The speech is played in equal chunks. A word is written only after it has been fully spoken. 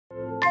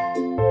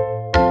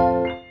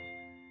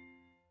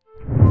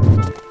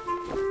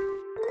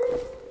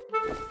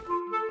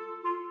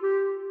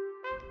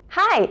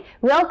Hi,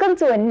 welcome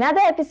to another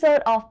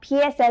episode of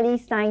PSLE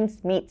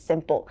Science Made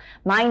Simple.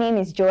 My name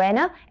is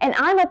Joanna and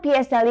I'm a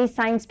PSLE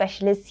Science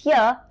Specialist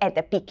here at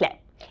the Pique Lab.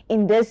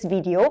 In this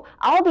video,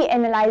 I'll be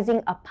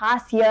analysing a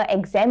past year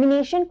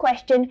examination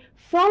question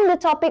from the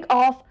topic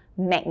of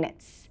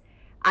magnets.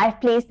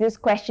 I've placed this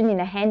question in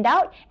a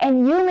handout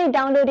and you may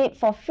download it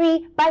for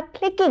free by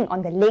clicking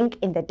on the link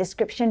in the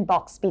description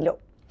box below.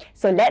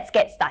 So let's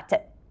get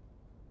started.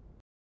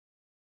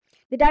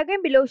 The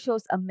diagram below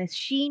shows a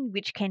machine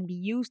which can be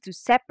used to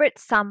separate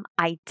some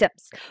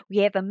items. We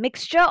have a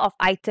mixture of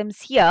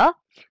items here: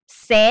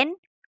 sand,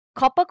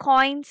 copper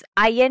coins,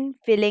 iron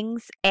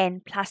fillings,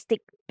 and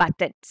plastic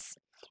buttons.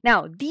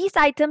 Now, these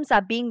items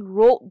are being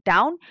rolled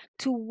down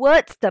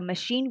towards the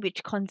machine,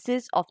 which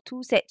consists of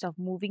two sets of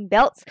moving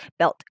belts,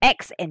 belt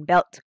X and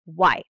belt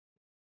Y.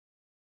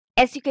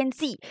 As you can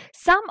see,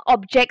 some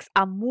objects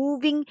are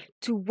moving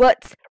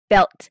towards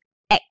belt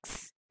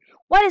X.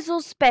 What is so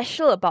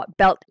special about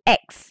belt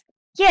X?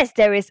 Yes,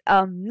 there is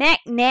a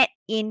magnet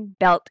in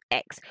belt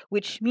X,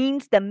 which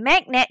means the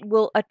magnet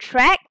will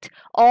attract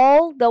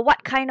all the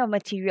what kind of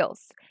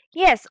materials?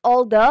 Yes,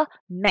 all the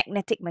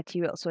magnetic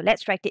materials. So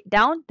let's write it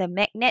down. The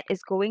magnet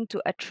is going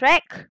to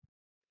attract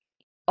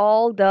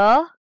all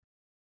the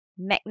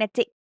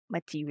magnetic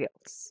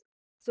materials.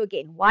 So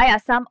again, why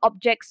are some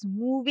objects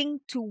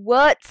moving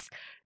towards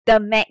the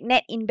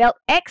magnet in belt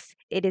X?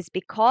 It is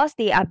because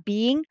they are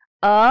being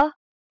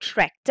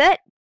attracted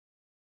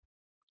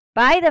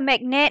by the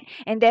magnet,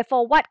 and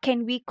therefore what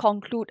can we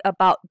conclude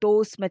about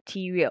those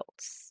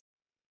materials?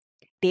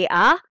 They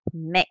are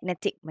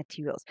magnetic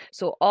materials.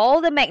 So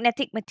all the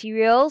magnetic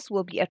materials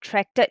will be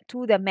attracted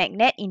to the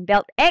magnet in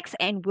belt X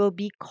and will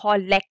be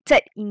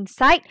collected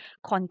inside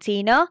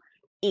container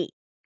A.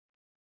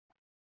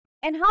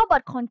 And how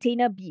about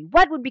container B?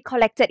 What would be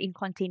collected in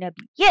container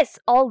B? Yes,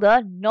 all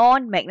the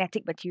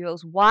non-magnetic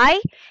materials. Why?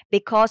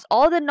 Because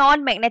all the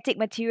non-magnetic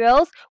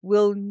materials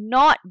will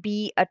not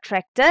be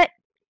attracted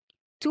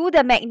to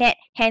the magnet.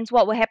 Hence,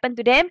 what will happen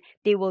to them?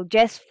 They will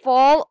just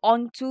fall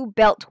onto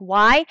belt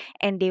Y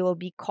and they will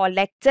be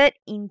collected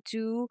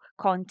into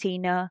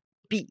container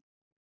B.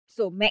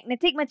 So,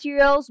 magnetic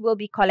materials will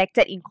be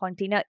collected in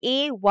container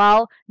A,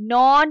 while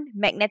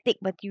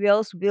non-magnetic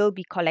materials will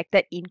be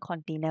collected in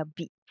container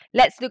B.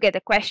 Let's look at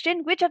the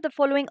question. Which of the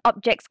following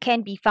objects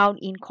can be found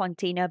in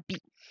container B?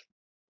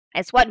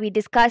 As what we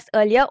discussed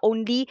earlier,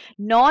 only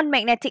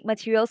non-magnetic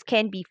materials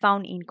can be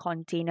found in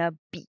container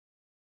B.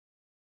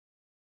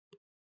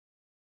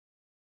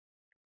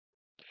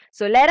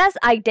 So let us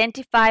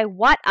identify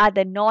what are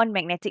the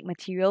non-magnetic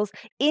materials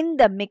in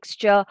the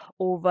mixture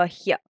over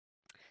here.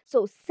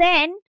 So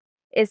sand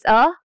is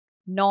a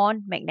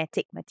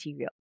non-magnetic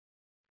material.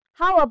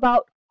 How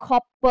about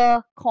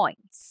copper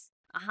coins?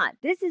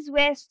 This is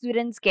where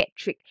students get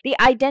tricked. They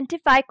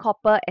identify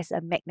copper as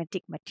a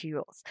magnetic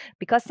material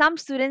because some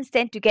students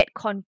tend to get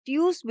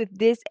confused with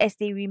this as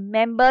they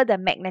remember the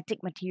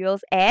magnetic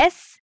materials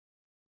as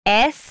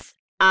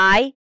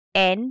SiNC.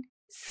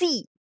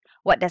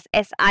 What does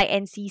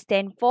SiNC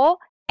stand for?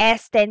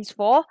 S stands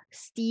for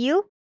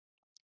steel,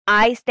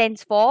 I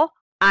stands for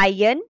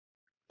iron,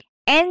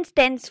 N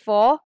stands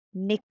for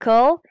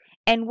nickel,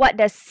 and what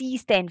does C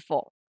stand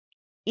for?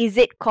 Is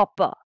it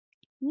copper?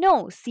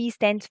 No, C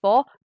stands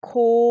for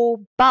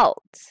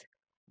cobalt,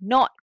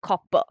 not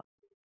copper.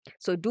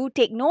 So do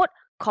take note,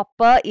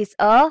 copper is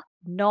a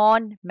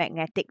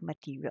non-magnetic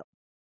material.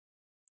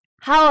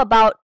 How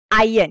about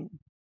iron?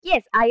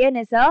 Yes, iron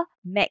is a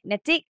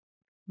magnetic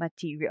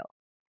material.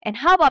 And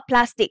how about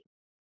plastic?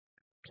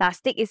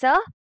 Plastic is a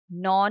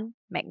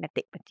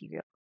non-magnetic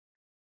material.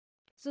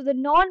 So the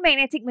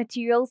non-magnetic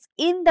materials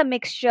in the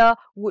mixture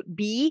would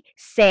be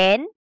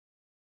sand,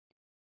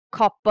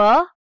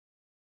 copper,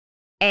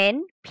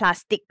 and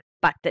plastic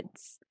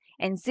buttons.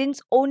 And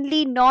since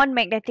only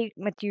non-magnetic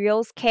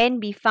materials can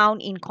be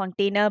found in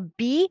container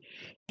B,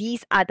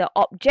 these are the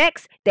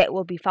objects that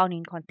will be found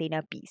in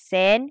container B.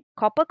 Sand,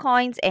 copper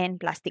coins, and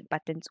plastic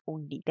buttons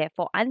only.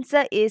 Therefore,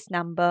 answer is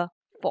number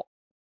 4.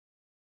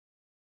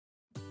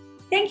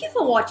 Thank you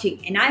for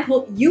watching and I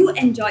hope you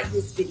enjoyed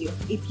this video.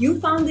 If you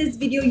found this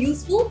video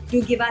useful,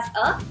 do give us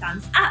a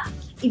thumbs up.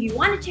 If you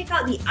want to check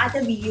out the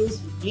other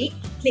videos we made,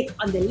 click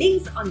on the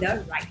links on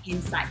the right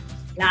hand side.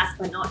 Last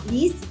but not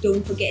least,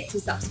 don't forget to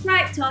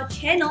subscribe to our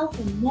channel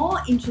for more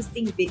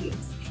interesting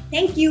videos.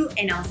 Thank you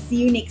and I'll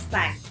see you next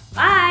time.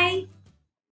 Bye!